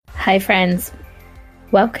Hi friends,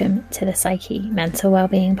 welcome to the Psyche Mental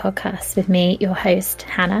Wellbeing Podcast with me, your host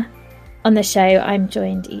Hannah. On the show, I'm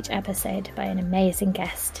joined each episode by an amazing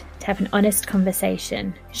guest to have an honest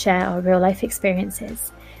conversation, share our real life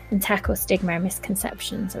experiences and tackle stigma and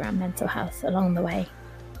misconceptions around mental health along the way.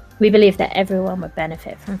 We believe that everyone would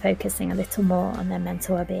benefit from focusing a little more on their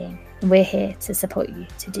mental wellbeing, and we're here to support you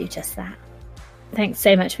to do just that. Thanks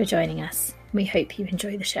so much for joining us. We hope you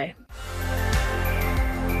enjoy the show.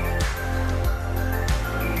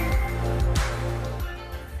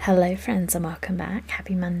 Hello friends and welcome back.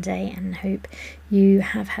 Happy Monday, and hope you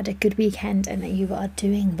have had a good weekend and that you are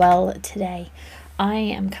doing well today. I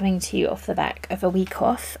am coming to you off the back of a week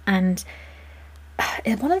off, and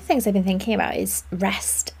one of the things I've been thinking about is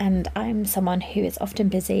rest. And I'm someone who is often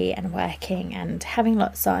busy and working and having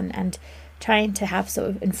lots on and trying to have sort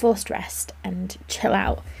of enforced rest and chill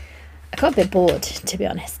out. I got a bit bored, to be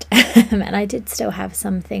honest, and I did still have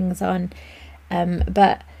some things on,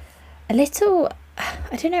 but a little,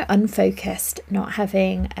 I don't know, unfocused, not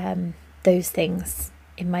having those things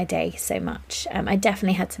in my day so much. I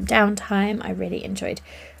definitely had some downtime. I really enjoyed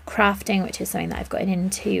crafting, which is something that I've gotten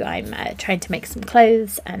into. I'm trying to make some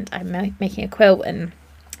clothes and I'm making a quilt and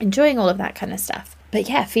enjoying all of that kind of stuff. But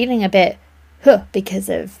yeah, feeling a bit because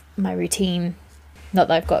of my routine. Not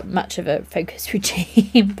that I've got much of a focused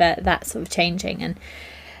routine, but that's sort of changing.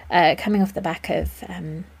 And coming off the back of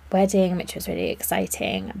wedding, which was really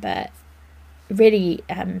exciting, but really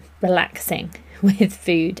relaxing with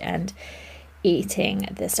food and eating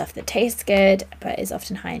the stuff that tastes good but is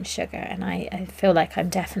often high in sugar. And I feel like I'm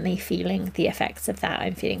definitely feeling the effects of that.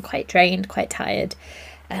 I'm feeling quite drained, quite tired.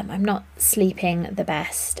 I'm not sleeping the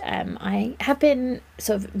best. I have been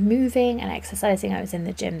sort of moving and exercising. I was in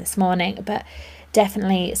the gym this morning, but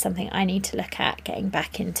definitely something I need to look at, getting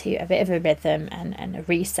back into a bit of a rhythm and a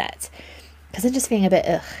reset, because I'm just feeling a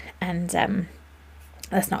bit and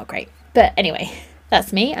that's not great. But anyway,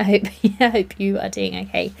 that's me. I hope you are doing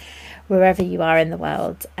okay wherever you are in the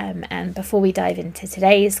world. And before we dive into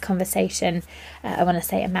today's conversation, I want to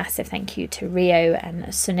say a massive thank you to Rio and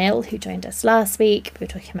Sunil, who joined us last week. We were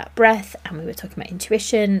talking about breath and we were talking about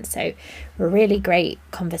intuition. So were really great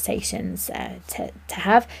conversations to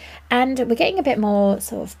have. And we're getting a bit more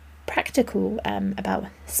sort of practical about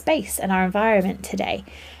space and our environment today.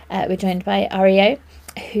 We're joined by Ario,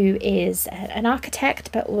 who is an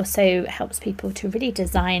architect but also helps people to really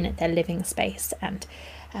design their living space and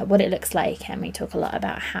what it looks like, and we talk a lot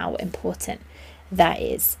about how important that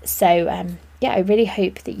is. So I really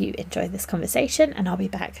hope that you enjoy this conversation, and I'll be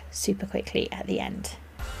back super quickly at the end.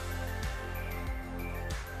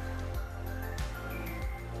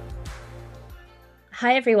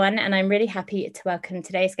 Hi everyone, and I'm really happy to welcome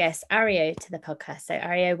today's guest, Ario, to the podcast. So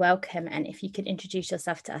Ario, welcome, and if you could introduce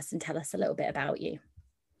yourself to us and tell us a little bit about you.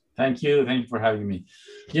 Thank you for having me.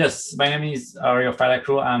 Yes, my name is Ario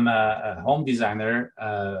Falakru. I'm a home designer,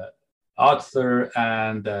 author,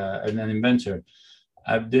 and an inventor.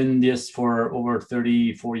 I've done this for over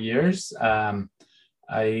 34 years.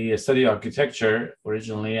 I studied architecture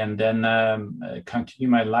originally, and then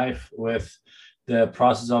continued my life with the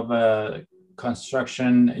process of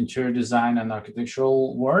construction, interior design, and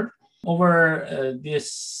architectural work. Over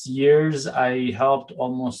these years, I helped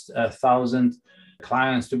almost 1,000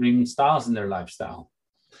 clients to bring styles in their lifestyle.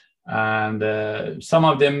 And some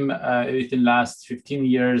of them within the last 15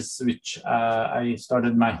 years, which I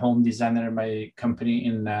started my home designer, my company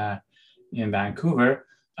in Vancouver.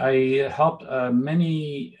 I helped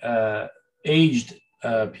many aged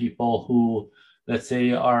people who, let's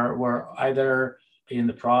say, were either in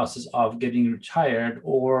the process of getting retired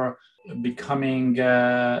or becoming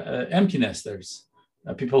empty nesters.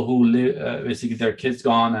 People who live, basically their kids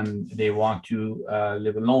gone and they want to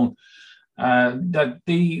live alone, that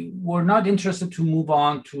they were not interested to move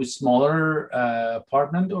on to a smaller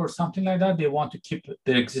apartment or something like that. They want to keep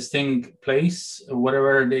the existing place,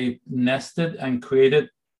 whatever they nested and created,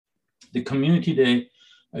 the community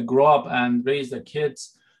they grow up and raise their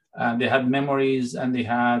kids. They had memories and they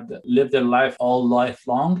had lived their life all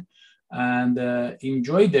lifelong and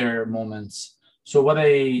enjoyed their moments. So what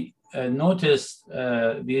I noticed,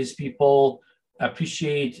 these people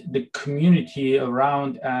appreciate the community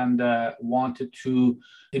around and wanted to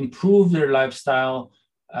improve their lifestyle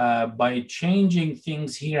by changing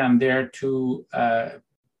things here and there to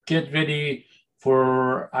get ready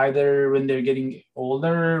for either when they're getting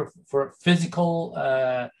older, for physical,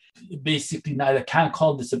 basically neither can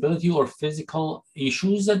call disability or physical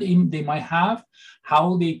issues that they might have.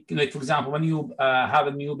 How they, like for example, when you have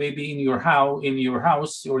a new baby in your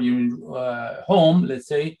house or your home, let's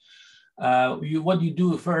say, what you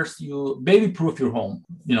do first, you baby-proof your home.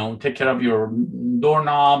 Take care of your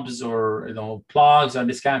doorknobs or plugs and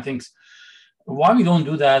these kind of things. Why we don't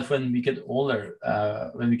do that when we get older,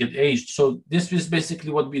 when we get aged? So this is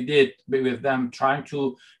basically what we did with them, trying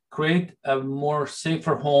to create a more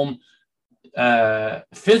safer home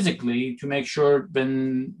physically, to make sure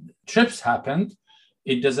when trips happened,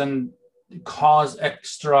 it doesn't cause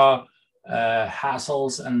extra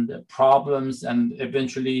hassles and problems and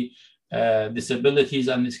eventually disabilities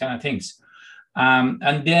and these kind of things.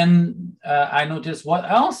 And then I noticed what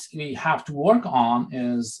else we have to work on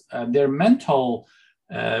is their mental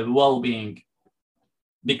well-being.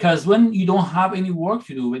 Because when you don't have any work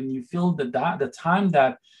to do, when you feel that the time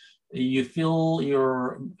that you feel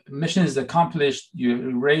your mission is accomplished,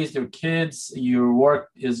 you raised your kids, your work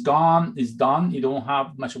is done, you don't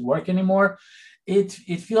have much work anymore, it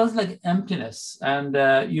feels like emptiness, and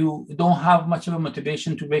you don't have much of a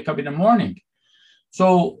motivation to wake up in the morning.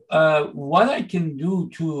 So what I can do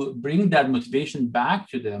to bring that motivation back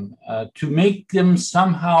to them, to make them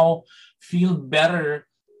somehow feel better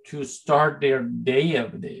to start their day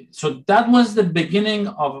every day. So that was the beginning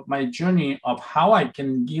of my journey of how I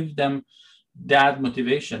can give them that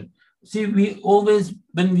motivation. See, we always,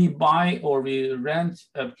 when we buy or we rent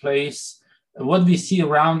a place, what we see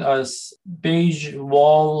around us, beige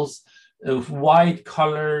walls, white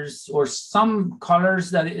colors, or some colors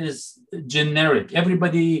that is generic.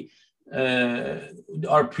 Everybody,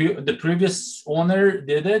 the previous owner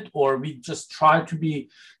did it, or we just try to be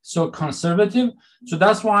so conservative. So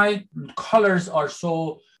that's why colors are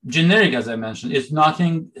so generic, as I mentioned. It's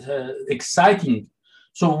nothing exciting.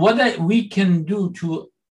 So what we can do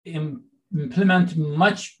to implement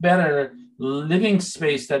much better living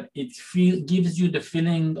space, that it gives you the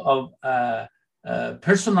feeling of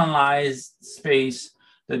personalized space,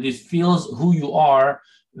 that it feels who you are,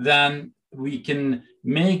 then we can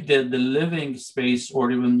make the living space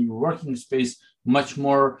or even your working space much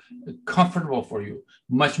more comfortable for you,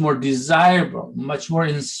 much more desirable, much more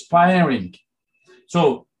inspiring.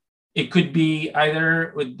 So it could be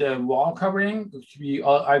either with the wall covering, it could be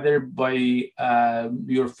either by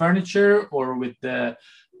your furniture, or with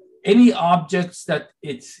any objects that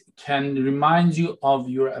it can remind you of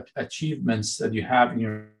your achievements that you have in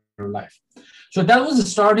your life. So that was a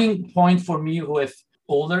starting point for me with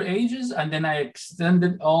older ages, and then I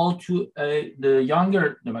extended all to the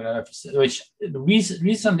younger demographics, which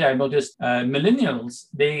recently I noticed millennials,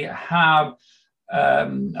 they have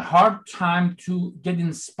a hard time to get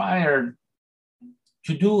inspired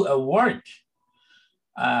to do a work.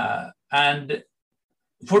 And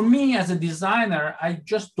for me as a designer, I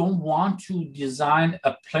just don't want to design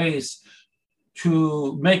a place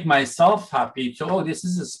to make myself happy. So, oh, this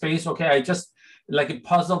is a space, okay, I just like a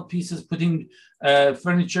puzzle pieces, putting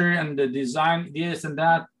furniture and the design this and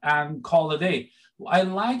that and call it a day. I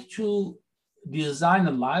like to design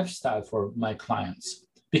a lifestyle for my clients,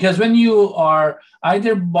 because when you are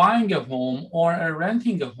either buying a home or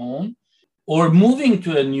renting a home or moving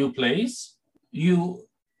to a new place, you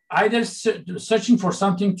either searching for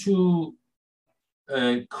something to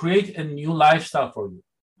create a new lifestyle for you,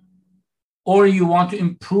 or you want to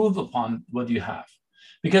improve upon what you have.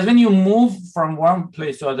 Because when you move from one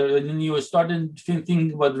place to other, and you start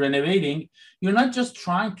thinking about renovating, you're not just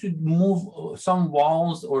trying to move some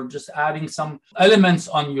walls or just adding some elements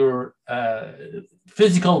on your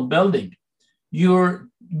physical building. Your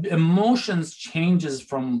emotions changes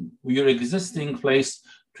from your existing place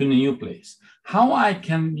to a new place. How I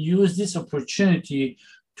can use this opportunity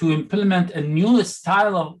to implement a new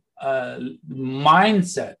style of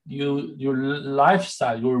mindset, your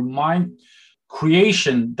lifestyle, your mind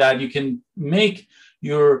creation, that you can make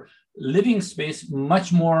your living space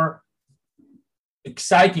much more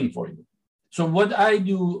exciting for you. So what I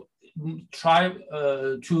do, try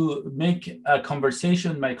to make a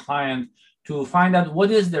conversation with my client to find out what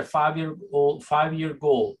is their 5-year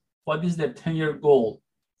goal, what is their 10-year goal.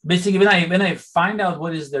 Basically, when I find out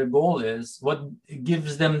what is their goal is, what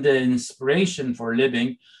gives them the inspiration for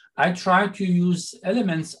living, I try to use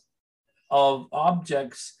elements of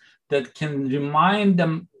objects that can remind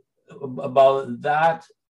them about that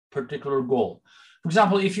particular goal. For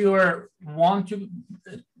example, if you want to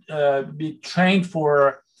be trained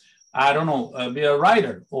for, I don't know, be a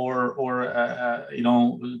writer, or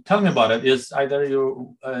tell me about it, is either you're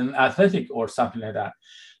an athletic or something like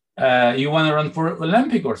that. You want to run for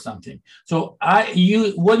Olympic or something. So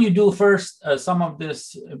what you do first, some of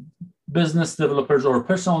this business developers or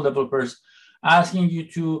personal developers asking you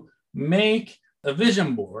to make a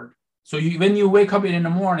vision board. So when you wake up in the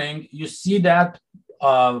morning, you see that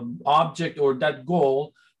object or that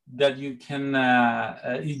goal, that you can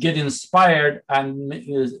you get inspired and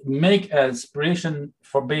make an inspiration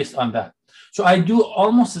for based on that. So I do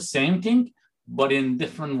almost the same thing, but in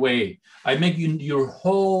different way. I make your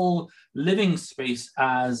whole living space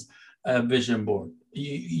as a vision board.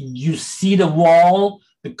 You see the wall,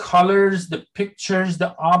 the colors, the pictures,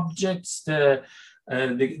 the objects, the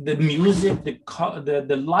music,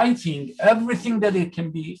 the lighting, everything that it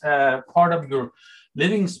can be part of your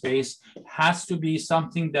living space has to be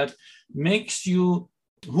something that makes you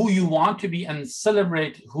who you want to be and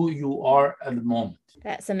celebrate who you are at the moment.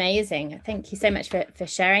 That's amazing. Thank you so much for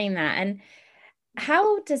sharing that. And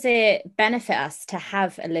how does it benefit us to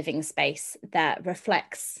have a living space that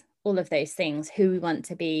reflects all of those things, who we want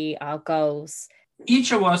to be, our goals?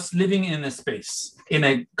 Each of us living in a space, in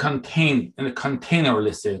a container,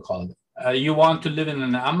 let's say, call it. You want to live in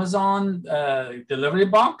an Amazon delivery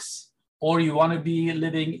box, or you want to be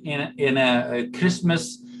living in a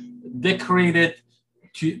Christmas decorated,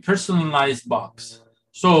 personalized box.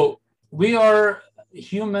 So we are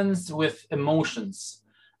humans with emotions,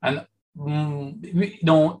 and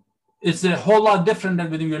it's a whole lot different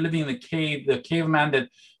than when you're living in a cave. The caveman, that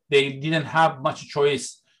they didn't have much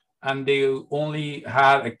choice, and they only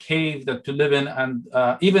had a cave to live in. And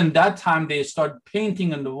even that time, they start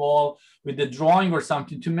painting on the wall with the drawing or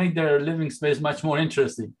something to make their living space much more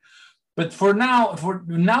interesting. But for now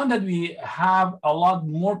that we have a lot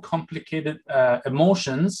more complicated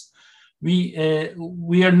emotions,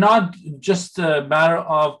 we are not just a matter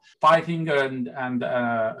of fighting and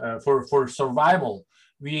for survival.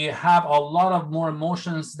 We have a lot of more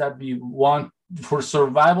emotions that we want for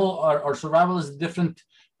survival. Our survival is different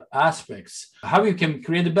aspects. How you can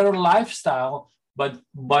create a better lifestyle, but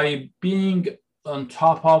by being on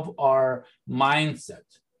top of our mindset,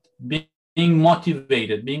 being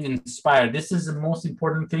motivated, being inspired. This is the most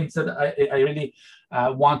important things that I really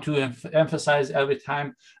want to emphasize every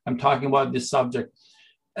time I'm talking about this subject.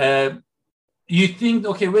 You think,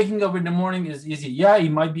 okay, waking up in the morning is easy. Yeah,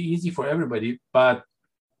 it might be easy for everybody, but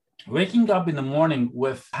waking up in the morning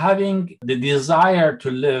with having the desire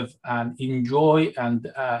to live and enjoy and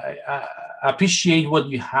appreciate what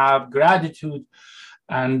you have, gratitude,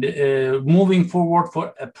 and moving forward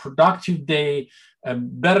for a productive day, a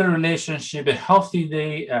better relationship, a healthy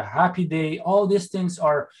day, a happy day, all these things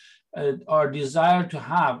are desire to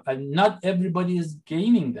have. And not everybody is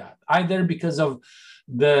gaining that, either because of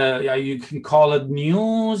you can call it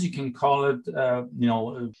news, you can call it,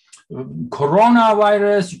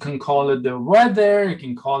 coronavirus, you can call it the weather, you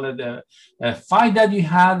can call it a fight that you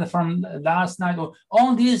had from last night.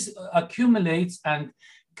 All these accumulates and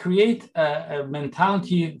create a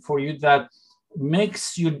mentality for you that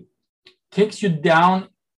takes you down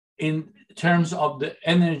in terms of the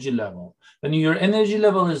energy level. When your energy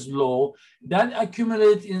level is low, that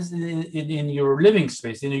accumulates in your living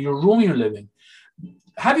space, in your room you're living.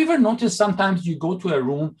 Have you ever noticed sometimes you go to a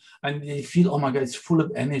room and you feel, oh my God, it's full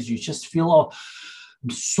of energy. You just feel, oh, I'm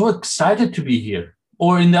so excited to be here.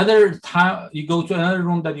 Or in the other time, you go to another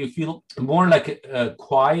room that you feel more like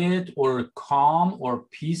quiet or calm or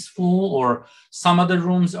peaceful, or some other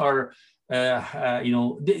rooms are,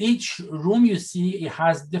 each room you see, it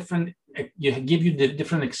has different, give you the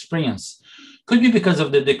different experience. Could be because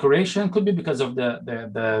of the decoration, could be because of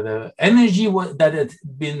the energy that has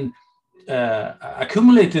been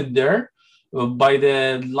accumulated there by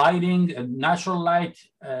the lighting, natural light,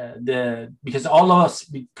 because all of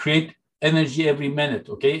us create energy every minute,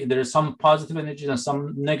 okay? There is some positive energies and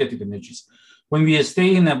some negative energies. When we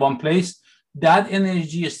stay in one place, that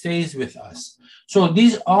energy stays with us. So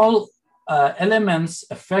these all elements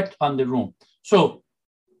affect on the room. So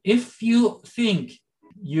if you think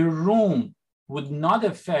your room would not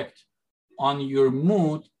affect on your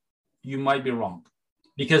mood, you might be wrong.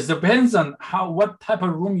 Because it depends on what type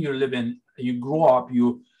of room you live in, you grow up,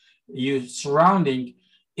 you surrounding,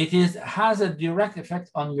 has a direct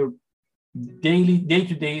effect on your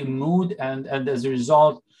day-to-day mood and as a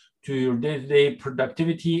result to your day-to-day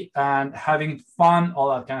productivity and having fun, all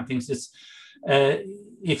that kind of things.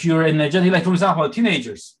 If you're energetic, like for example,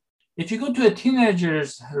 teenagers. If you go to a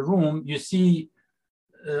teenager's room, you see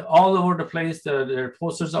all over the place their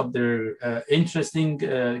posters of their interesting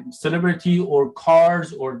celebrity or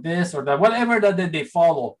cars or this or that, whatever that they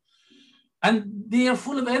follow. And they are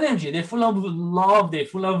full of energy, they're full of love, they're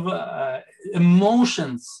full of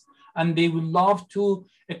emotions, and they would love to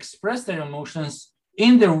express their emotions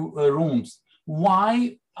in their rooms.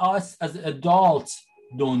 Why us as adults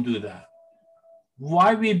don't do that?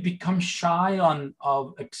 Why we become shy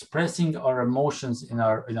of expressing our emotions in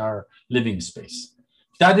our living space?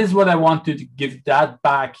 That is what I want to give that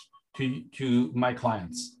back to my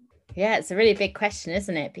clients. Yeah, it's a really big question,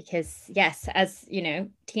 isn't it? Because yes, as you know,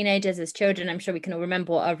 teenagers, as children, I'm sure we can all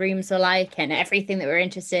remember what our rooms were like, and everything that we're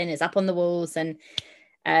interested in is up on the walls. And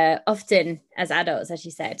often, as adults, as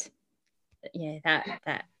you said, yeah,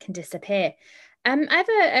 that can disappear. I have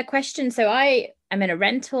a question. So I am in a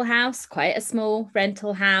rental house, quite a small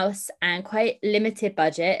rental house, and quite limited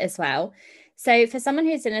budget as well. So for someone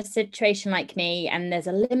who's in a situation like me, and there's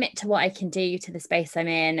a limit to what I can do to the space I'm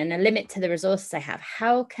in, and a limit to the resources I have,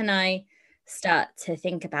 how can I start to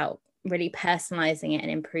think about really personalizing it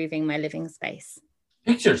and improving my living space?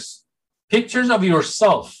 Pictures, pictures of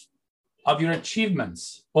yourself, of your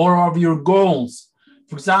achievements, or of your goals.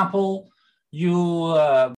 For example, you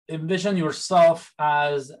envision yourself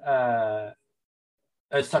as a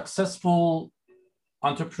successful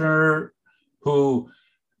entrepreneur who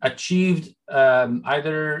achieved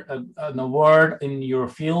either an award in your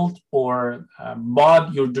field or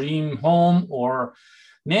bought your dream home or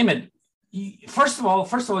name it. First of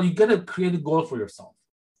all, you got to create a goal for yourself.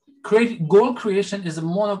 Goal creation is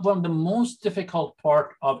one of the most difficult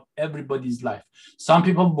part of everybody's life. Some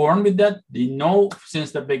people born with that. They know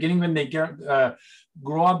since the beginning when they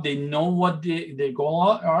grow up, they know what their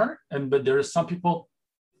goals are. But there are some people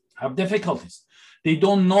have difficulties. They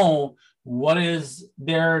don't know what is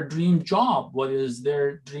their dream job, what is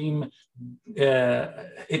their dream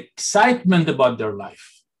excitement about their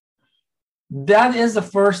life. That is the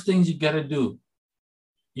first thing you got to do.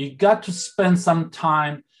 You got to spend some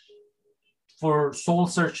time for soul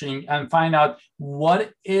searching and find out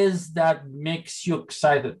what is that makes you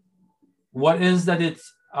excited. What is that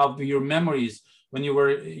it's of your memories when you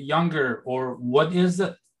were younger, or what is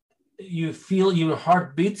that you feel your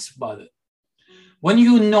heart beats about it. When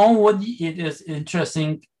you know what it is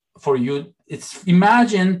interesting for you, it's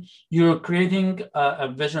imagine you're creating a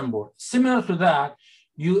vision board. Similar to that,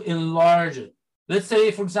 you enlarge it. Let's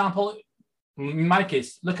say, for example, in my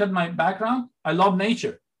case, look at my background. I love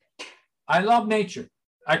nature.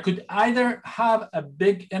 I could either have a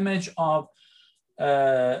big image of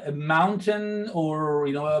a mountain or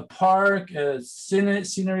a park,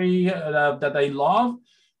 scenery that I love.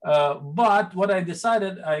 But what I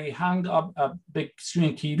decided, I hung up a big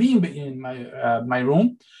screen TV in my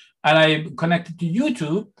room, and I connected to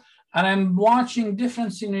YouTube, and I'm watching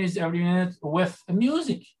different sceneries every minute with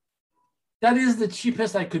music. That is the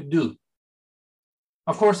cheapest I could do.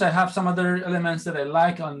 Of course, I have some other elements that I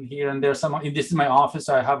like on here and there. This is my office.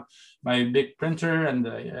 I have my big printer, and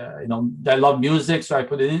I love music, so I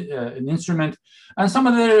put in an instrument and some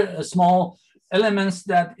other small elements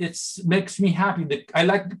that makes me happy. I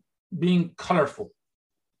like being colorful.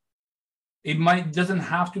 It doesn't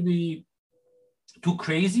have to be too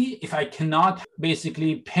crazy. If I cannot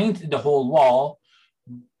basically paint the whole wall,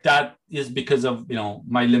 that is because of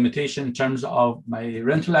my limitation in terms of my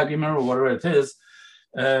rental agreement or whatever it is.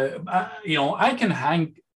 I can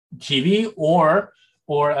hang TV or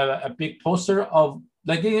a big poster of,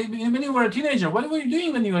 like, when you were a teenager, what were you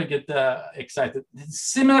doing when you were get excited? It's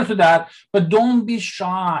similar to that, but don't be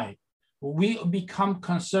shy. We become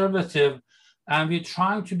conservative, and we're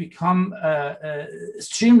trying to become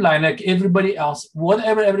streamlined like everybody else.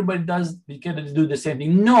 Whatever everybody does, we got to do the same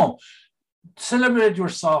thing. No, celebrate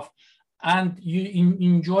yourself, and you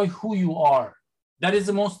enjoy who you are. That is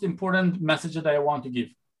the most important message that I want to give.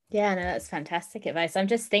 Yeah, no, that's fantastic advice. I'm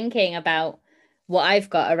just thinking about what I've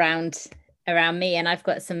got around me, and I've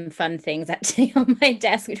got some fun things actually on my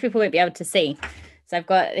desk, which people won't be able to see. So I've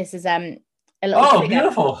got, this is a little figure.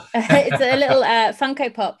 Beautiful. It's a little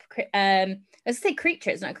Funko Pop. Let's say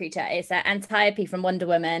creature. It's not a creature. It's Antiope from Wonder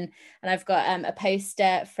Woman, and I've got a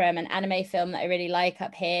poster from an anime film that I really like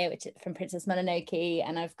up here, which is from Princess Mononoke,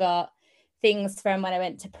 and I've got things from when I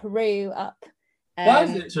went to Peru up.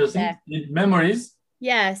 That's interesting. Memories.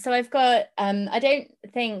 Yeah, so I've got I don't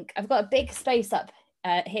think I've got a big space up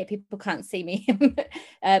here. People can't see me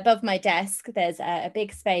above my desk. There's a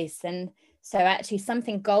big space, and so actually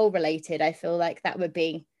something goal related, I feel like that would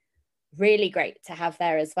be really great to have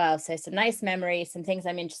there as well. So some nice memories, some things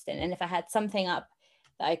I'm interested in, and if I had something up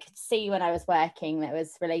that I could see when I was working that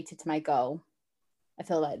was related to my goal, I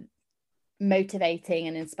feel like motivating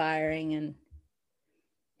and inspiring. And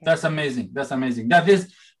that's amazing. That's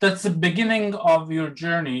the beginning of your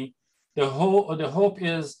journey. The hope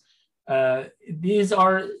is these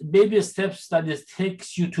are baby steps that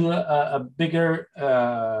takes you to a bigger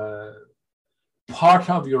part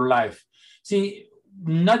of your life. See,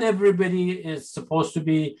 not everybody is supposed to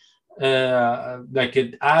be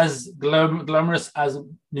as glamorous as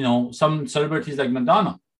some celebrities like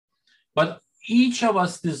Madonna, but each of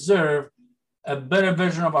us deserve a better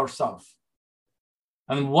version of ourselves.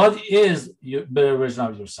 And what is your better version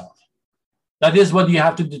of yourself? That is what you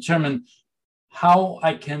have to determine, how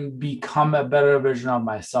I can become a better version of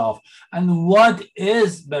myself, and what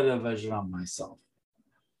is better version of myself.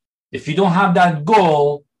 If you don't have that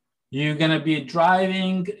goal, you're going to be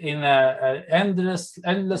driving in a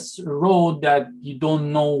endless road that you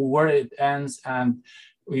don't know where it ends, and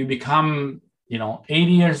you become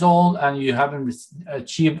 80 years old and you haven't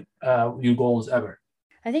achieved your goals ever.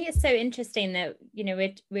 I think it's so interesting that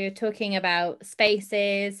we're talking about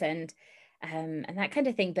spaces and that kind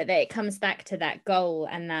of thing, but that it comes back to that goal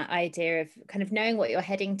and that idea of kind of knowing what you're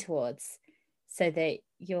heading towards, so that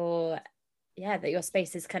your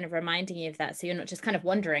space is kind of reminding you of that, so you're not just kind of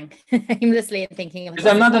wandering aimlessly and thinking of.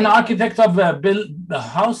 Because I'm not an architect of the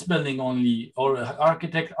house building only, or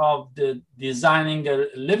architect of the designing a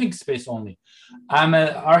living space only. I'm an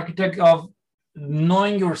architect of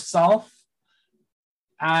knowing yourself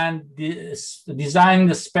and designing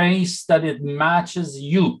the space that it matches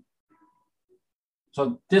you.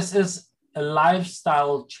 So this is a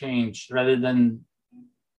lifestyle change rather than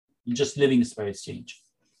just living space change.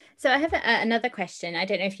 So I have another question. I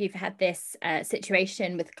don't know if you've had this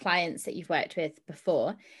situation with clients that you've worked with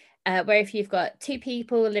before, where if you've got two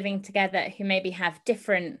people living together who maybe have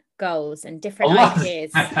different goals and different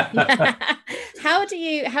ideas, how do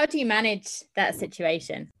you manage that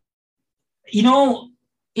situation?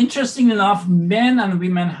 Interesting enough, men and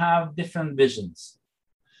women have different visions.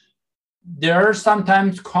 There are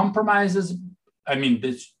sometimes compromises. I mean,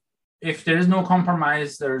 if there is no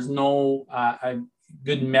compromise, there's no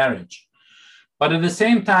good marriage. But at the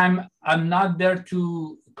same time, I'm not there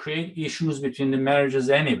to create issues between the marriages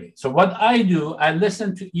anyway. So what I do, I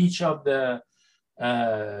listen to each of the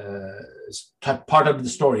part of the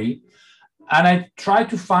story, and I try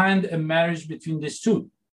to find a marriage between these two.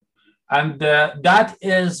 And that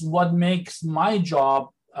is what makes my job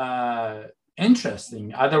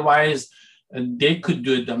interesting. Otherwise, they could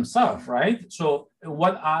do it themselves, right? So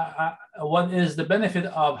what is the benefit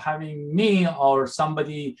of having me or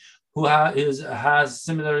somebody who has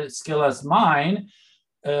similar skill as mine,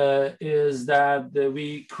 is that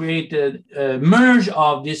we created a merge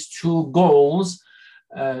of these two goals,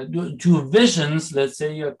 two visions, let's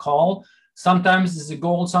say you call. Sometimes it's a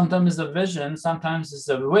goal, sometimes it's a vision, sometimes it's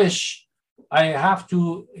a wish. I have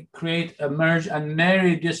to create a merge and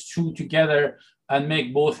marry these two together and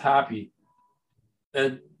make both happy.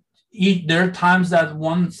 There are times that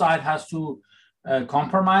one side has to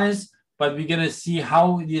compromise, but we're going to see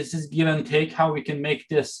how this is give and take, how we can make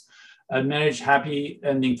this marriage happy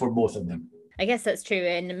ending for both of them. I guess that's true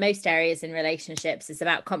in most areas in relationships. It's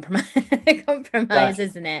about compromise,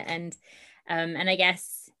 isn't it? And I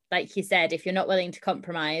guess, like you said, if you're not willing to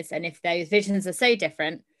compromise, and if those visions are so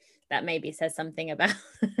different, that maybe says something about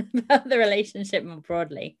the relationship more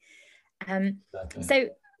broadly. Exactly. So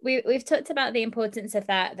we've talked about the importance of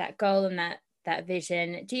that goal and that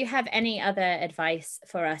vision. Do you have any other advice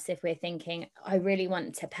for us if we're thinking, I really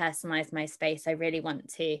want to personalize my space, I really want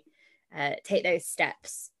to take those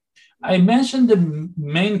steps? I mentioned the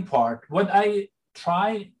main part. What I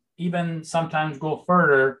try, even sometimes go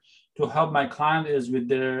further to help my client, is with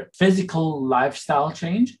their physical lifestyle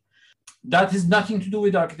change. That has nothing to do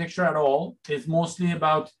with architecture at all. It's mostly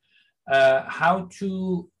about how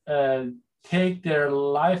to take their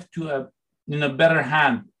life in a better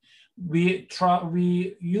hand. We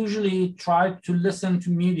usually try to listen to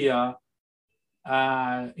media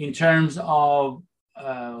in terms of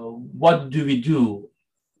what do we do.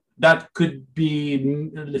 That could be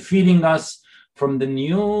feeding us from the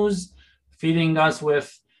news, feeding us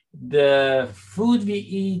with the food we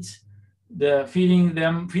eat, feeding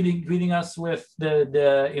us with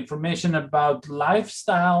the information about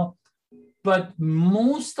lifestyle. But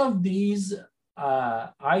most of these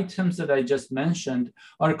items that I just mentioned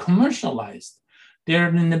are commercialized. They're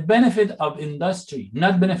in the benefit of industry,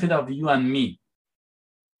 not benefit of you and me.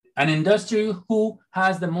 An industry who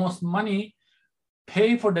has the most money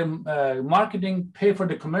pay for the marketing, pay for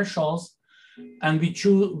the commercials, and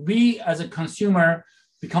we as a consumer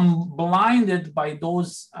become blinded by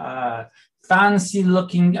those fancy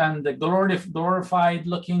looking and the glorified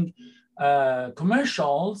looking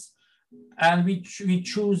commercials, and we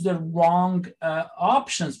choose the wrong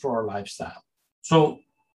options for our lifestyle. So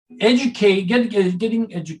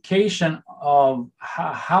getting education of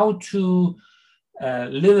how to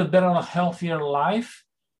live a better, healthier life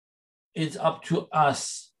is up to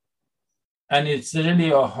us, and it's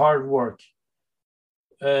really a hard work.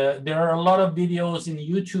 There are a lot of videos in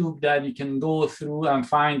YouTube that you can go through and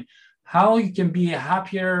find how you can be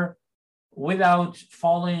happier without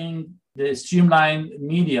following the streamlined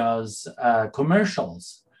media's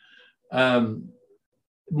commercials.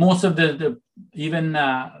 Most of the even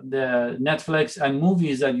the Netflix and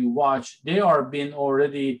movies that you watch, they are being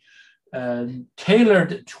already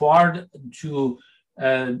tailored toward to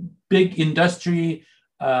big industry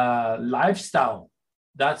lifestyle.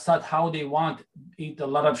 That's not how they want. Eat a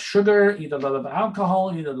lot of sugar, eat a lot of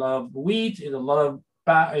alcohol, eat a lot of wheat, eat a lot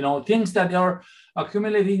of things that are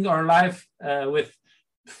accumulating our life with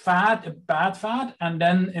bad fat, and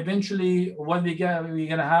then eventually what we're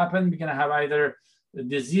gonna happen, we're gonna have either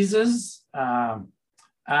diseases,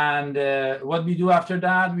 and what we do after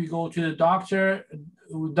that, we go to the doctor.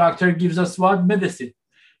 Doctor gives us what?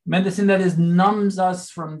 Medicine that is numbs us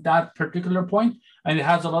from that particular point, and it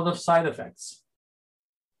has a lot of side effects.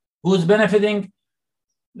 Who's benefiting?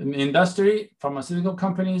 Industry, pharmaceutical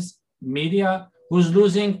companies, media. Who's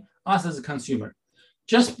losing? Us as a consumer.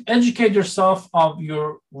 Just educate yourself of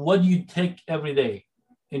what you take every day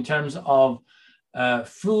in terms of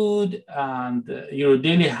food and your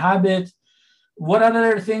daily habit. What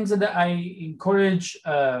other things that I encourage,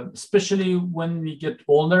 especially when we get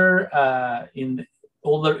older, in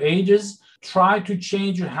older ages, try to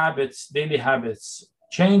change your habits, daily habits,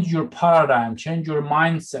 change your paradigm, change your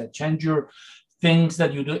mindset, change your things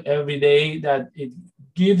that you do every day, that it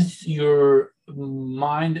gives your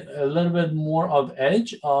mind a little bit more of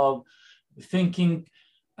edge of thinking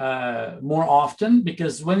more often,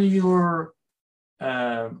 because when you're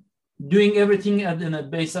doing everything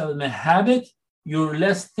based on a habit, you're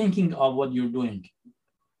less thinking of what you're doing.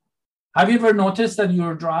 Have you ever noticed that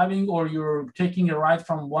you're driving or you're taking a ride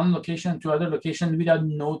from one location to other location without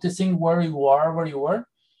noticing where you were?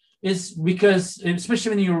 It's because, especially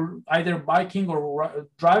when you're either biking or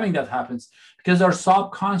driving, that happens because our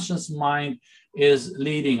subconscious mind is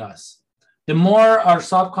leading us. The more our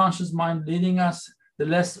subconscious mind leading us, the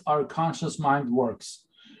less our conscious mind works.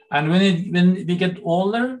 And when we get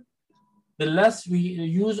older, the less we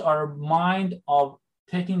use our mind of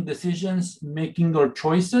taking decisions, making our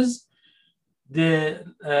choices, the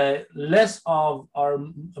less of our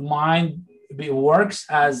mind works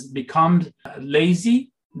as becomes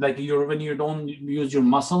lazy. Like when you don't use your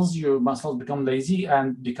muscles become lazy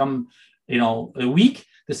and become weak.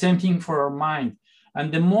 The same thing for our mind.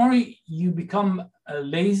 And the more you become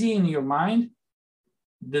lazy in your mind,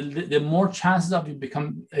 the more chances of you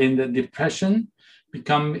become in the depression,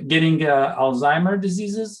 getting Alzheimer's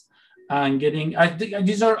diseases, and getting. I think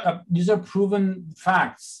these are proven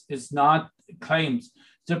facts. It's not claims.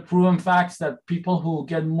 They're proven facts that people who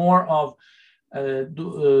get more of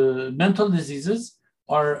mental diseases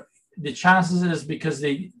are the chances is because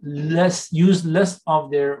they use less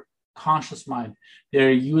of their conscious mind.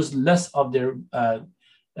 They use less of their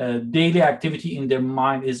daily activity in their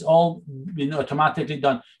mind is all automatically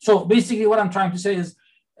done. So basically what I'm trying to say is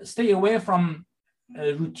stay away from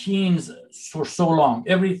routines for so long.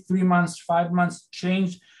 Every 3 months, 5 months,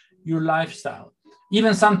 change your lifestyle.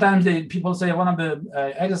 Even sometimes people say one of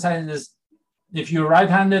the exercises is if you're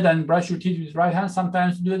right-handed and brush your teeth with right hand,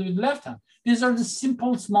 sometimes do it with left hand. These are the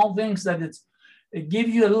simple, small things that it give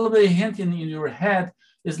you a little bit of hint in your head.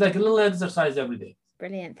 It's like a little exercise every day.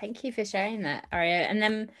 Brilliant. Thank you for sharing that, Ario. And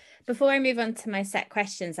then before I move on to my set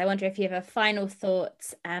questions, I wonder if you have a final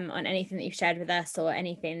thought on anything that you've shared with us or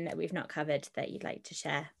anything that we've not covered that you'd like to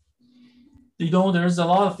share. There's a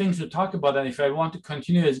lot of things to talk about, and if I want to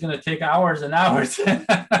continue, it's going to take hours and hours.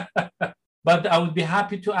 But I would be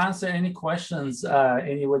happy to answer any questions,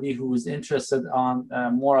 anybody who is interested on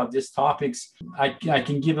more of these topics. I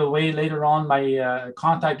can give away later on my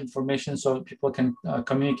contact information so people can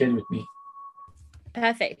communicate with me.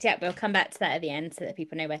 Perfect. Yeah, we'll come back to that at the end so that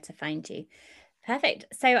people know where to find you. Perfect.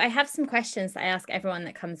 So I have some questions that I ask everyone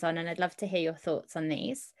that comes on, and I'd love to hear your thoughts on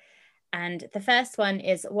these. And the first one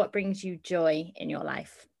is, what brings you joy in your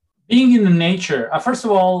life? Being in the nature. First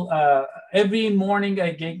of all, every morning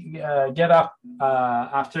I get up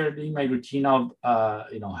after doing my routine of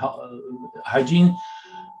hygiene.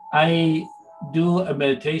 I do a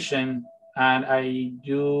meditation and I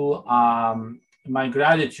do my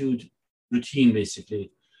gratitude routine,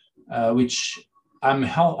 basically, which I'm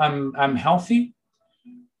healthy.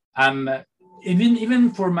 I'm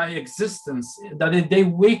even for my existence, that they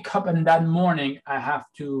wake up and that morning I have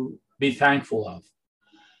to be thankful of.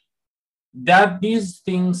 That these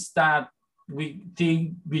things that we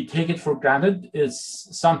take it for granted is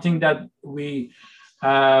something that we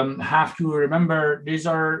have to remember. These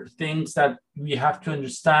are things that we have to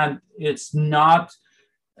understand. It's not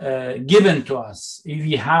given to us.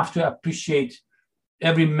 We have to appreciate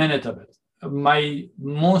every minute of it. My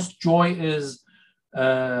most joy is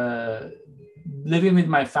living with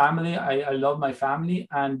my family. I love my family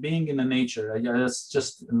and being in the nature. I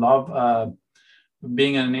just love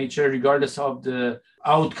being in nature, regardless of the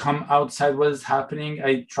outcome outside what is happening.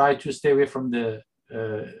 I try to stay away from the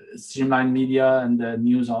streamlined media and the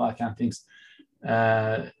news, all that kind of things.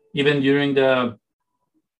 Even during the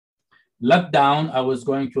lockdown, I was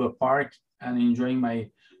going to a park and enjoying my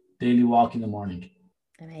daily walk in the morning.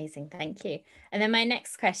 Amazing. Thank you. And then my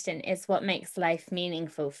next question is, what makes life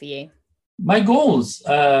meaningful for you? My goals,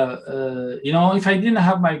 if I didn't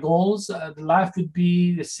have my goals, life would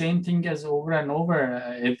be the same thing as over and over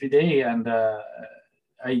every day. And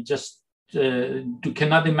I just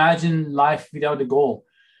cannot imagine life without a goal.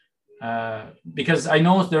 Because I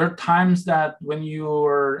know there are times that when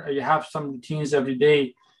you have some routines every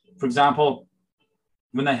day. For example,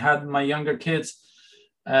 when I had my younger kids,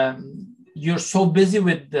 you're so busy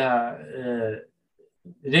with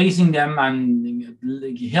raising them and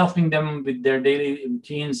helping them with their daily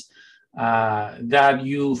routines that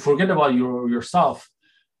you forget about yourself.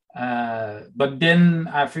 But then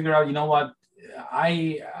I figure out, you know what,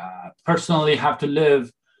 I personally have to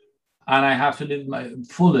live, and I have to live my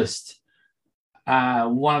fullest.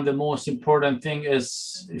 One of the most important thing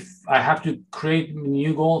is if I have to create a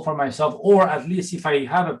new goal for myself, or at least if I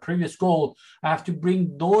have a previous goal, I have to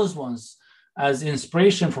bring those ones as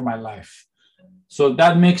inspiration for my life. So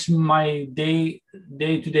that makes my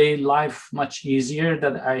day-to-day life much easier.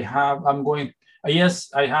 That I have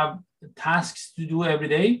tasks to do every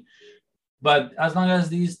day, but as long as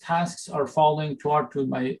these tasks are following toward to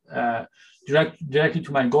my directly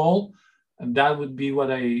to my goal, that would be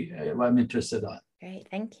what I'm interested in. Great,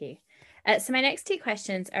 thank you. So my next two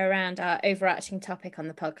questions are around our overarching topic on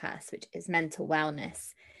the podcast, which is mental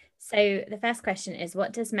wellness. So the first question is,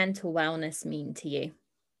 what does mental wellness mean to you?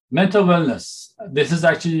 Mental wellness. This is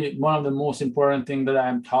actually one of the most important things that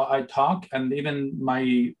I talk, and even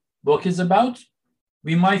my book is about.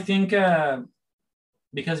 We might think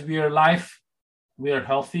because we are alive, we are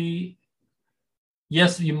healthy.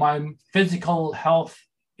 Yes, my physical health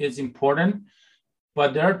is important,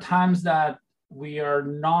 but there are times that we are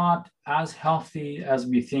not as healthy as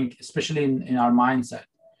we think, especially in our mindset.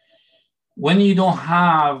 When you don't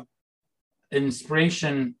have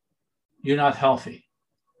inspiration, you're not healthy.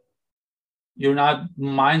 Your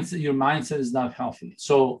mindset is not healthy.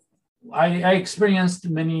 So I experienced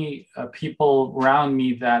many people around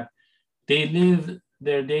me that they live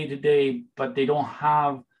their day to day, but they don't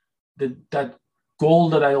have that goal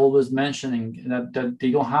that I always mentioning, that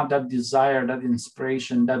they don't have that desire, that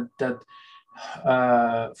inspiration, that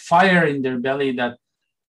fire in their belly that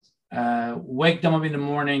wake them up in the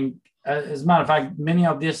morning. As a matter of fact, many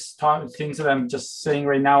of these things that I'm just saying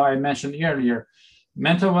right now, I mentioned earlier.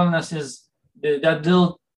 Mental wellness is that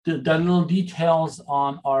little details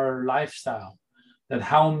on our lifestyle, that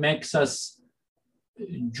how makes us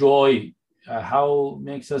joy, how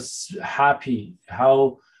makes us happy,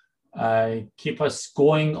 how keep us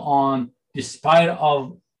going on despite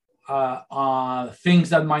of things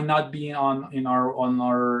that might not be on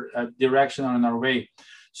our direction or in our way.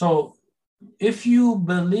 So if you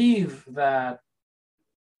believe that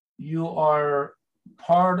you are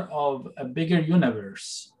part of a bigger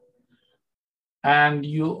universe and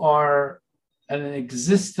you are an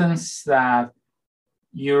existence, that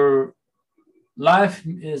your life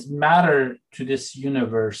is matter to this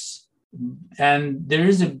universe, and there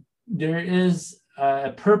is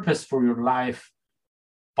a purpose for your life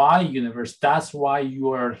by universe, that's why you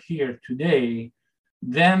are here today,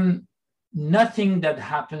 then nothing that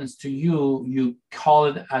happens to you call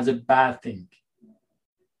it as a bad thing.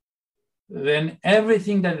 Then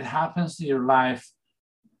everything that happens to your life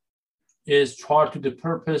is toward to the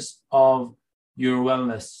purpose of your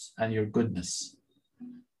wellness and your goodness.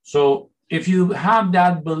 So if you have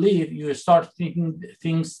that belief, you start thinking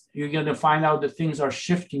things, you're going to find out that things are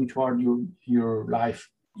shifting toward your life.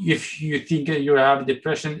 If you think you have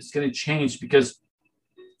depression, it's going to change, because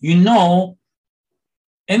you know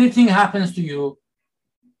anything happens to you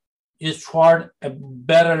is toward a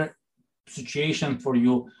better situation for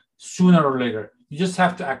you sooner or later. You just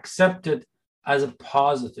have to accept it as a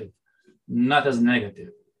positive, not as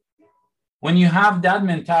negative. When you have that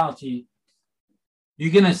mentality,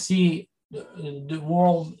 you're going to see the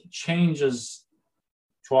world changes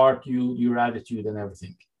toward your attitude and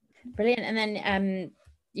everything. Brilliant. And then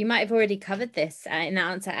you might have already covered this in the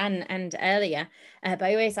answer and earlier, but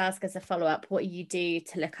I always ask as a follow-up, what you do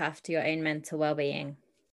to look after your own mental well-being.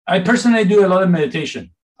 I personally do a lot of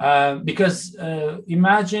meditation because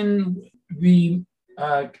imagine we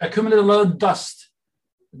accumulate a lot of dust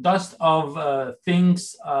dust of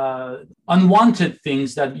things, unwanted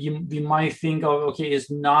things that you might think of, okay, is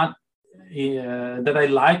not that I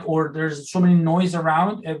like, or there's so many noise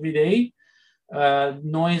around every day,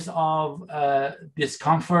 noise of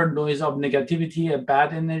discomfort, noise of negativity, a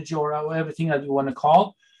bad energy, or everything that you want to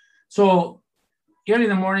call. So early in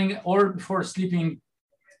the morning or before sleeping,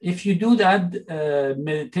 if you do that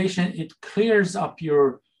meditation, it clears up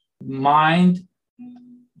your mind.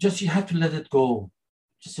 Just you have to let it go.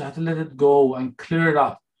 Just you have to let it go and clear it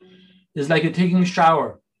up. It's like you're taking a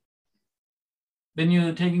shower. When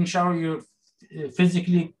you're taking a shower, you're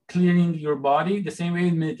physically clearing your body. The same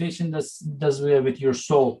way meditation does with your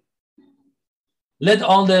soul. Let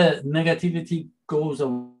all the negativity goes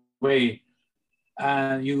away,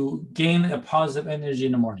 and you gain a positive energy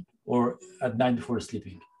in the morning or at night before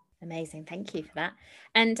sleeping. Amazing. Thank you for that.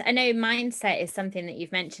 And I know mindset is something that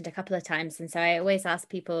you've mentioned a couple of times. And so I always ask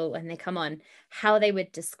people when they come on how they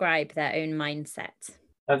would describe their own mindset.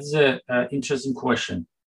 That's an interesting question.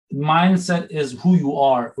 Mindset is who you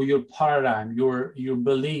are, or your paradigm, your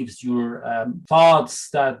beliefs, your thoughts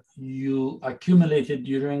that you accumulated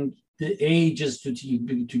during the ages to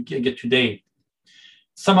get today.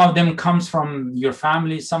 Some of them comes from your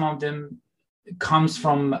family. Some of them comes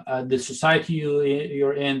from the society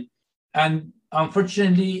you're in. And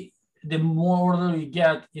unfortunately, the more older you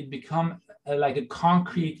get, it becomes like a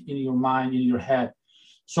concrete in your mind, in your head.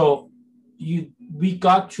 So we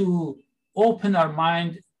got to open our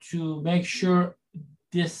mind to make sure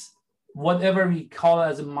this, whatever we call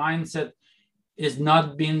as a mindset, is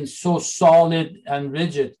not being so solid and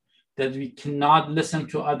rigid that we cannot listen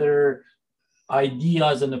to other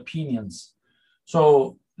ideas and opinions.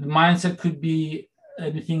 So the mindset could be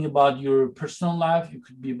anything about your personal life. It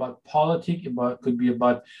could be about politics. It could be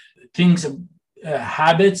about things,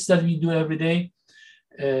 habits that we do every day.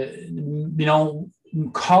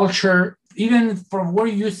 Culture. Even from where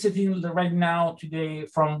you're sitting right now today,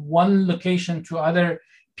 from one location to other,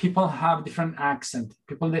 people have different accent.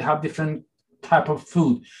 People, they have different type of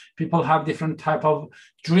food. People have different type of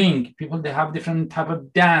drink. People, they have different type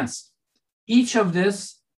of dance. Each of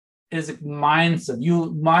this is a mindset. Your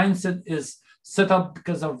mindset is set up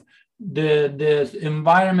because of the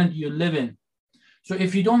environment you live in. So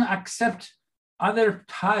if you don't accept other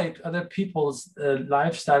people's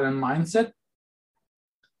lifestyle and mindset,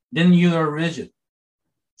 then you are rigid.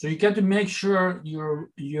 So you got to make sure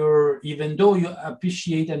you're even though you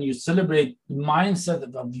appreciate and you celebrate the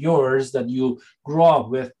mindset of yours that you grow up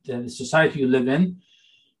with, the society you live in,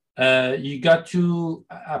 you got to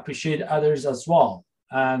appreciate others as well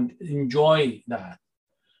and enjoy that.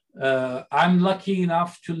 I'm lucky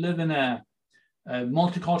enough to live in a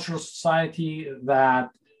multicultural society that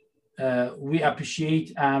we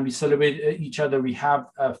appreciate and we celebrate each other. We have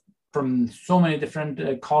from so many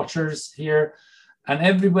different cultures here, and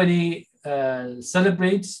everybody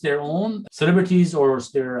celebrates their own celebrities or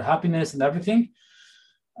their happiness and everything.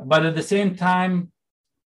 But at the same time,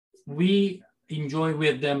 we enjoy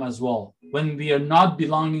with them as well. When we are not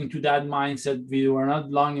belonging to that mindset, we are not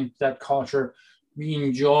belonging to that culture, we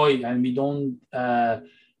enjoy and we don't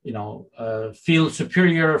feel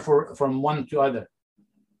superior from one to other.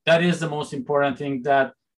 That is the most important thing,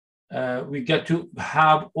 that we get to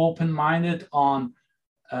have open-minded on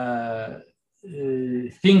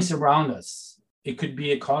things around us. It could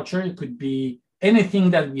be a culture, it could be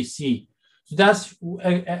anything that we see. So that's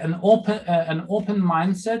an open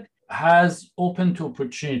mindset has open to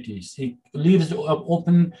opportunities. It leaves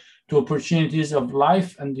open to opportunities of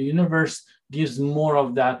life, and the universe gives more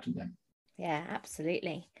of that to them. Yeah,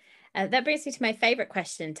 absolutely. That brings me to my favorite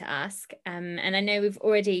question to ask. And I know we've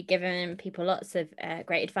already given people lots of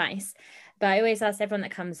great advice, but I always ask everyone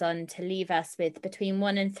that comes on to leave us with between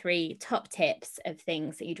 1 and 3 top tips of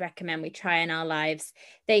things that you'd recommend we try in our lives.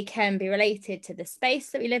 They can be related to the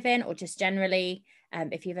space that we live in or just generally,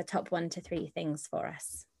 if you have a top 1 to 3 things for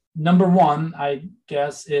us. Number 1, I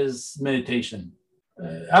guess, is meditation.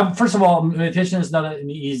 First of all, meditation is not an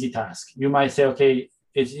easy task. You might say, okay,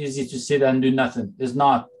 it's easy to sit and do nothing. It's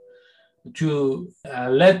not. To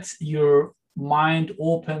let your mind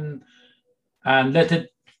open and let it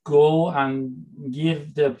go and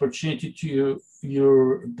give the opportunity to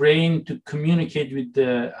your brain to communicate with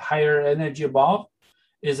the higher energy above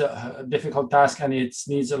is a difficult task, and it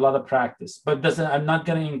needs a lot of practice. But I'm not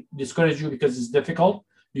going to discourage you because it's difficult.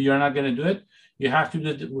 You're not going to do it. You have to do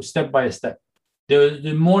it step by step.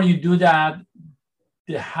 The more you do that,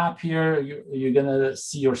 the happier you're going to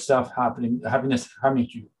see yourself happiness coming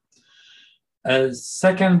to you.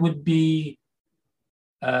 Second would be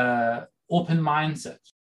open mindset,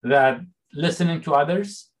 that listening to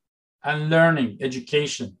others, and learning,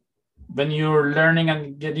 education. When you're learning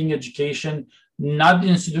and getting education, not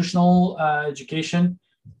institutional education,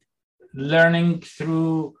 learning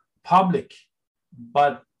through public,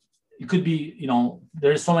 but it could be,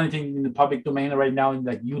 there's so many things in the public domain right now, in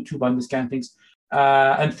like YouTube and this kind of things.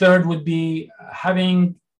 And third would be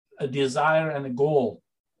having a desire and a goal.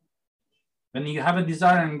 When you have a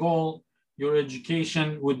desire and goal, your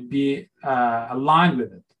education would be aligned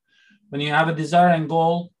with it. When you have a desire and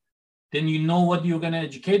goal, then you know what you're going to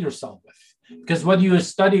educate yourself with. Because what you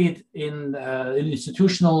studied in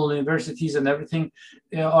institutional universities and everything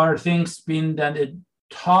are things being that it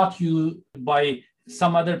taught you by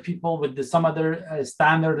some other people with some other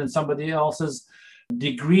standard and somebody else's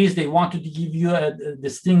degrees. They wanted to give you a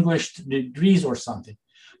distinguished degrees or something.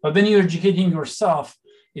 But when you're educating yourself,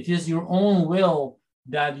 it is your own will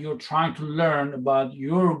that you're trying to learn about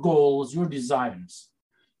your goals, your desires.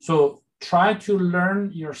 So try to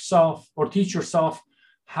learn yourself or teach yourself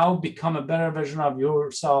how to become a better version of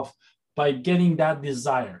yourself by getting that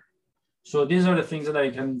desire. So these are the things that I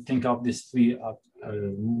can think of, these three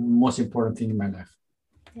most important things in my life.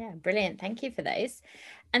 Yeah, brilliant. Thank you for those.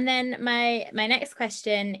 And then my next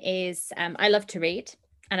question is, I love to read,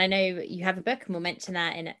 and I know you have a book, and we'll mention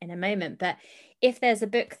that in a moment, but if there's a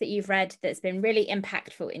book that you've read that's been really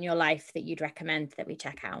impactful in your life that you'd recommend that we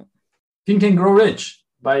check out. Think and Grow Rich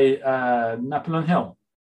by Napoleon Hill.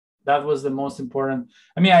 That was the most important.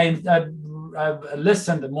 I mean, I've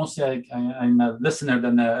listened, mostly I'm a listener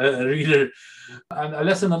than a reader. I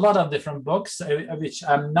listen a lot of different books, which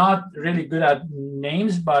I'm not really good at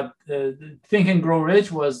names, but Think and Grow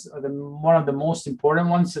Rich was one of the most important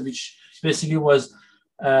ones, which basically was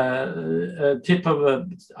a tip of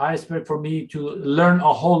an iceberg for me to learn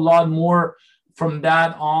a whole lot more from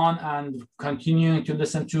that on, and continuing to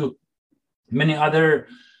listen to many other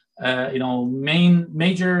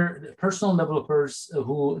major personal developers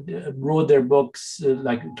who wrote their books,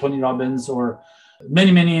 like Tony Robbins or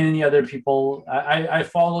many other people. I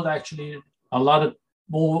followed actually a lot of,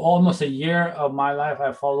 almost a year of my life,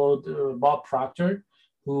 I followed Bob Proctor,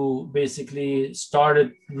 who basically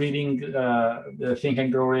started reading the Think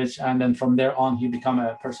and Grow Rich, and then from there on, he became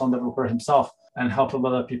a personal developer himself and helped a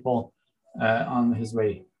lot of people on his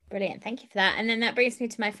way. Brilliant. Thank you for that. And then that brings me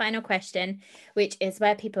to my final question, which is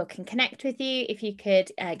where people can connect with you. If you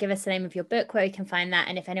could give us the name of your book, where we can find that,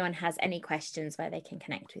 and if anyone has any questions, where they can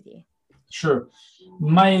connect with you. Sure.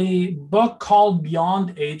 My book called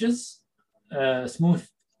Beyond Ages, Smooth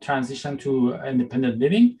Transition to Independent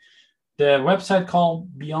Living. The website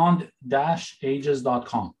called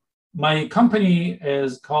beyond-ages.com. My company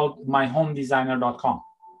is called myhomedesigner.com.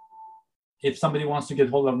 If somebody wants to get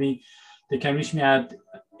hold of me, they can reach me at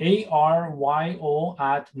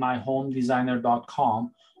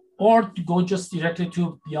aryo@myhomedesigner.com, or to go just directly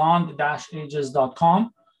to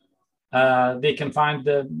beyond-ages.com. They can find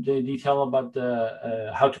the detail about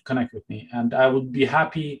how to connect with me. And I would be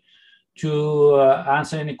happy to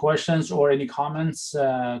answer any questions or any comments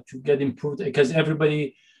to get improved, because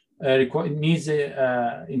everybody needs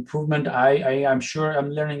improvement. I'm sure I'm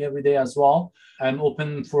learning every day as well. I'm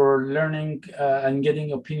open for learning and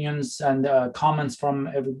getting opinions and comments from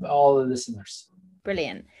all the listeners.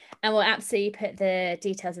 Brilliant. And we'll absolutely put the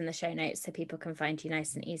details in the show notes so people can find you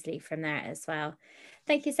nice and easily from there as well.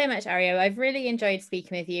 Thank you so much, Aryo. I've really enjoyed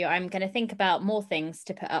speaking with you. I'm going to think about more things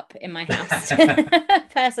to put up in my house,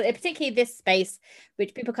 personally, particularly this space,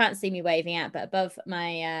 which people can't see me waving at, but above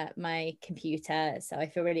my computer. So I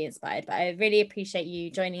feel really inspired. But I really appreciate you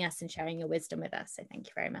joining us and sharing your wisdom with us. So thank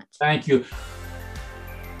you very much. Thank you.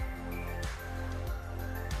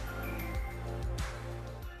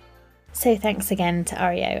 So thanks again to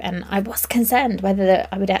Aryo, and I was concerned whether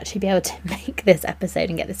I would actually be able to make this episode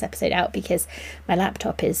and get this episode out, because my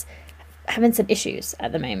laptop is having some issues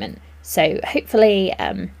at the moment. So hopefully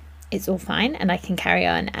it's all fine and I can carry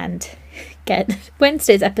on and get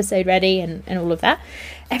Wednesday's episode ready and all of that.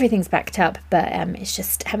 Everything's backed up, but it's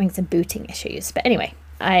just having some booting issues. But anyway,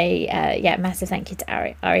 massive thank you to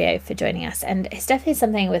Aryo for joining us. And it's definitely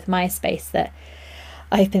something with my space that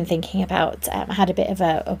I've been thinking about. I had a bit of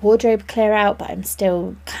a wardrobe clear out, but I'm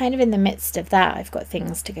still kind of in the midst of that. I've got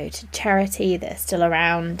things to go to charity that are still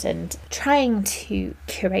around, and trying to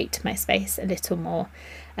curate my space a little more.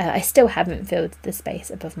 I still haven't filled the space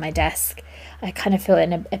above my desk. I kind of feel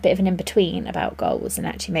in a bit of an in-between about goals, and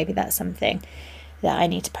actually maybe that's something that I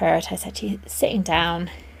need to prioritise, actually sitting down,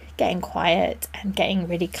 getting quiet and getting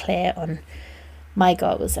really clear on my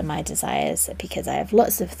goals and my desires, because I have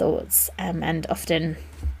lots of thoughts and often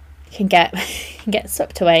can get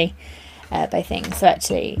swept away by things. So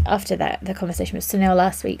actually, after the conversation with Sunil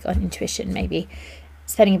last week on intuition, maybe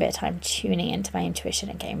spending a bit of time tuning into my intuition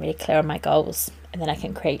and getting really clear on my goals, and then I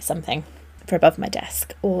can create something for above my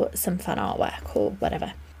desk or some fun artwork or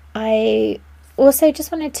whatever. I also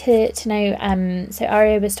just wanted to know, so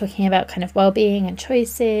Aria was talking about kind of well-being and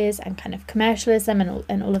choices and kind of commercialism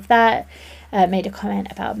and all of that, made a comment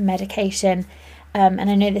about medication, and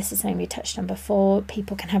I know this is something we touched on before.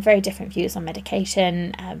 People can have very different views on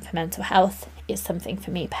medication for mental health. It's something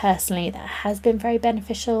for me personally that has been very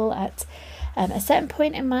beneficial at a certain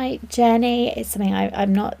point in my journey. It's something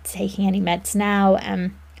I'm not taking any meds now,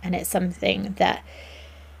 and it's something that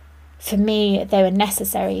for me they were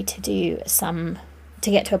necessary to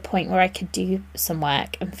get to a point where I could do some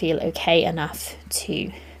work and feel okay enough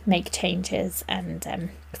to make changes and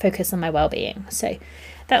focus on my well-being. So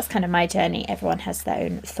that's kind of my journey. Everyone has their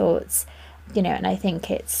own thoughts, and I think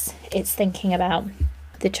it's thinking about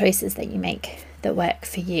the choices that you make that work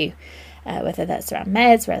for you, whether that's around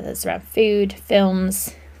meds, whether it's around food,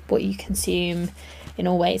 films, what you consume in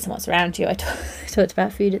all ways and what's around you. I talked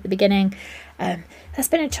about food at the beginning. That's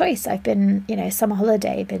been a choice. I've been, summer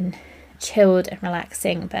holiday, been chilled and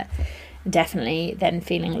relaxing, but definitely then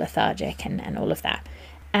feeling lethargic and all of that.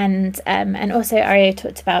 And also Aria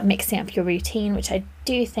talked about mixing up your routine, which I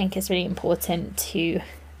do think is really important to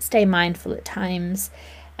stay mindful at times,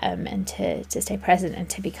 and to stay present and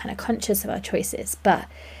to be kind of conscious of our choices. But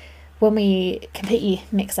when we completely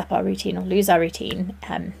mix up our routine or lose our routine,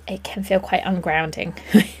 it can feel quite ungrounding,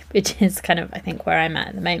 which is kind of, I think, where I'm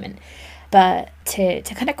at the moment. But to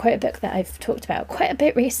kind of quote a book that I've talked about quite a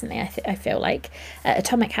bit recently, I feel like,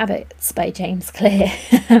 Atomic Habits by James Clear,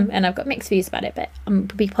 and I've got mixed views about it, but I'm going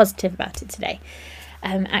to be positive about it today.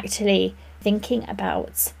 Actually thinking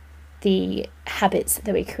about the habits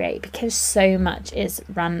that we create, because so much is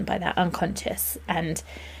run by that unconscious, and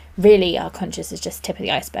really our conscious is just tip of the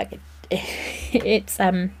iceberg. It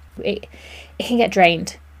can get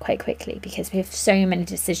drained quite quickly because we have so many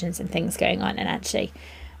decisions and things going on, and actually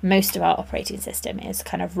most of our operating system is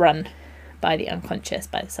kind of run by the unconscious,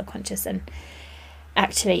 by the subconscious. And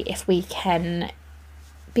actually, if we can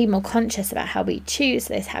be more conscious about how we choose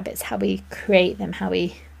those habits, how we create them, how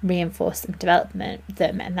we reinforce them, develop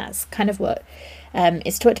them, and that's kind of what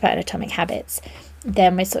is talked about in Atomic Habits,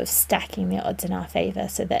 then we're sort of stacking the odds in our favour,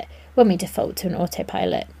 so that when we default to an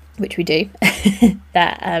autopilot, which we do,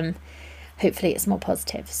 that hopefully it's more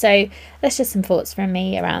positive. So that's just some thoughts from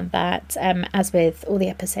me around that. As with all the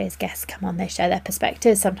episodes, guests come on, they share their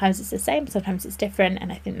perspectives. Sometimes it's the same, sometimes it's different,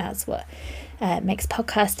 and I think that's what makes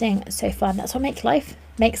podcasting so fun. That's what makes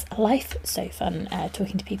life so fun,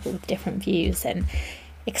 talking to people with different views and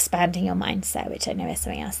expanding your mindset, which I know is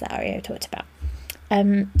something else that Aria talked about.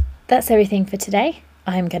 That's everything for today.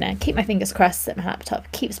 I'm going to keep my fingers crossed that my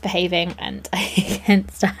laptop keeps behaving and I can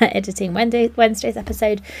start editing Wednesday's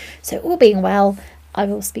episode. So all being well, I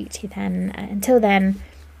will speak to you then. Until then,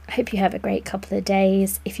 I hope you have a great couple of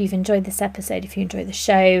days. If you've enjoyed this episode, if you enjoy the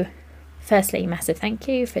show, firstly, massive thank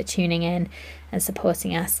you for tuning in and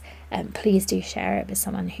supporting us. Please do share it with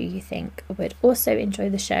someone who you think would also enjoy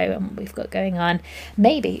the show and what we've got going on.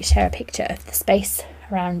 Maybe share a picture of the space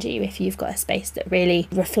around you if you've got a space that really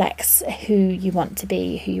reflects who you want to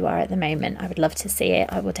be, who you are at the moment. I would love to see it.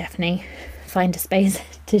 I will definitely find a space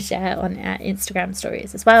to share on Instagram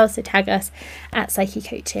stories as well. So tag us at Psyche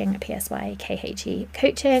Coaching, PSYKHE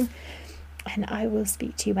Coaching. And I will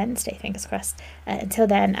speak to you Wednesday, fingers crossed. Until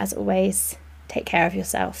then, as always, take care of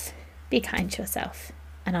yourself, be kind to yourself,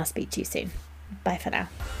 and I'll speak to you soon. Bye for now.